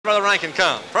Brother Rankin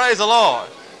come. Praise the Lord.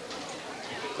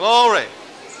 Glory.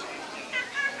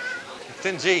 It's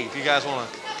in G if you guys want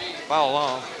to follow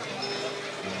along.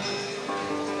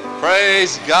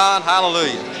 Praise God.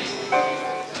 Hallelujah.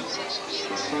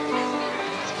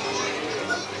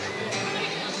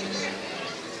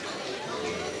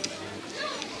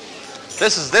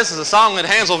 This is a song that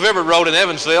Hansel Vibert wrote in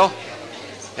Evansville,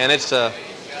 and it was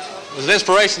an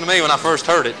inspiration to me when I first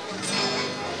heard it.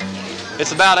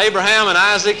 It's about Abraham and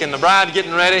Isaac and the bride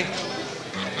getting ready,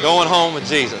 going home with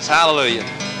Jesus. Hallelujah.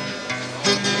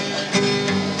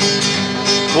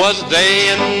 Was a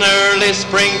day in early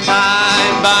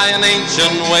springtime by an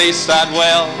ancient wayside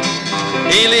well.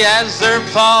 Eliezer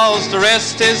paused to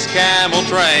rest his camel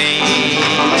train.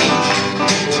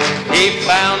 He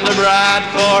found a bride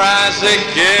for Isaac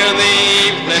ere the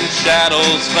evening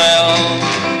shadows fell,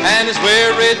 and his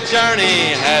weary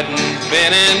journey hadn't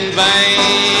been in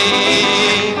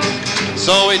vain.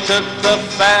 So he took the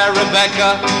fair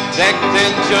Rebecca, decked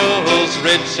in jewels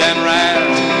rich and rare,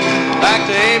 back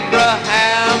to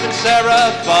Abraham and Sarah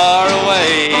far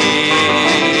away.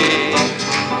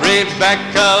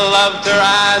 Rebecca loved her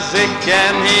Isaac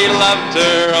and he loved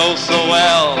her oh so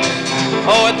well.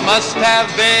 Oh, it must have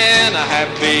been a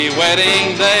happy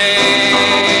wedding day.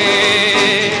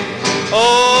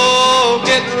 Oh,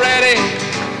 get ready,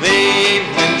 the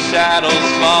evening shadows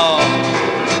fall.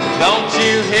 Don't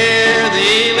you hear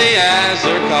the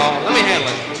Eliezer call? Let me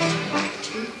handle it.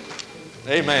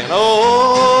 Amen.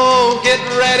 Oh, get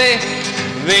ready,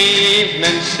 the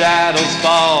evening shadows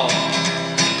fall.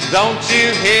 Don't you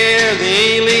hear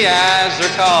the Eliezer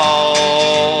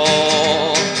call?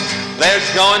 There's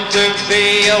going to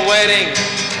be a wedding,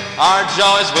 our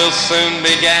joys will soon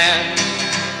begin.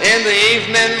 In the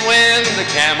evening when the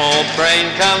camel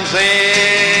train comes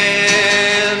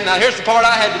in. Now here's the part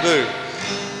I had to do,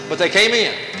 but they came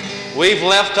in. We've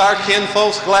left our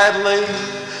kinfolks gladly,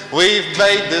 we've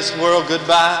bade this world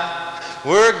goodbye.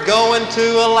 We're going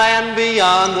to a land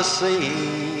beyond the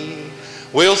sea.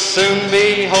 We'll soon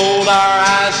behold our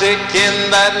Isaac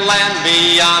in that land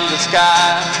beyond the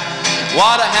sky.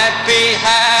 What a happy,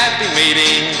 happy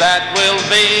meeting that will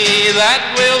be. That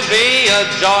will be a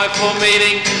joyful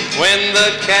meeting when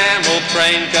the camel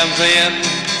train comes in.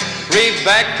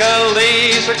 Rebecca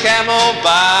leaves her camel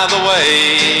by the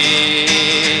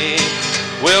way.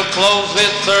 We'll close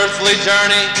this earthly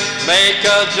journey, make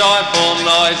a joyful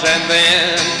noise, and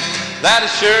then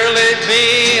that'll surely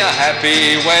be a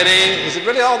happy wedding. Is it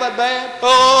really all that bad?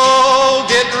 Oh,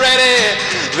 get ready,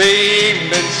 the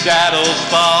evening shadows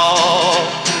fall.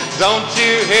 Don't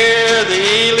you hear the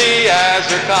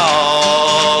Eliezer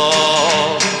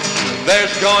call?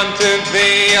 There's going to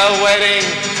be a wedding,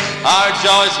 our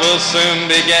joys will soon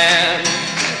begin.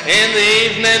 In the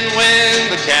evening when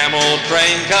the camel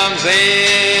train comes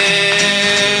in.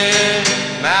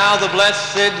 Now the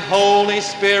blessed Holy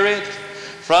Spirit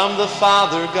from the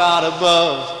Father God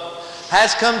above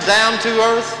has come down to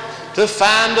earth to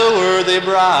find a worthy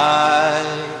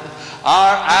bride.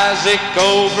 Our Isaac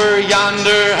over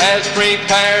yonder has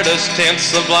prepared us tents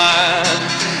sublime,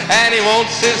 and he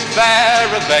wants his fair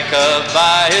Rebecca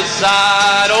by his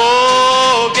side.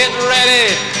 Oh, get ready,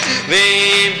 the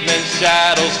evening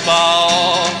shadows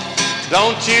fall.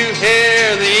 Don't you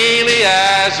hear the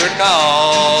Eliezer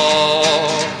call?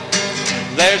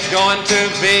 There's going to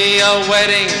be a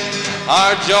wedding,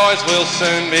 our joys will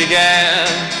soon begin.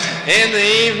 In the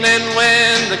evening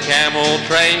when the camel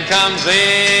train comes in.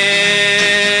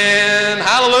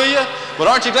 Hallelujah. But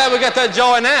aren't you glad we got that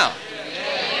joy now?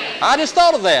 I just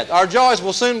thought of that. Our joys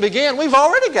will soon begin. We've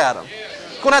already got them.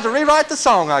 Going to have to rewrite the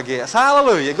song, I guess.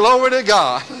 Hallelujah. Glory to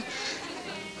God.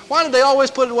 Why did they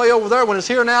always put it way over there when it's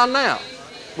here now and now?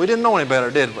 We didn't know any better,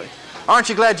 did we? Aren't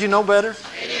you glad you know better?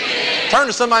 Turn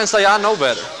to somebody and say, I know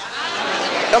better.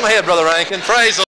 Come ahead, Brother Rankin. Praise the Lord.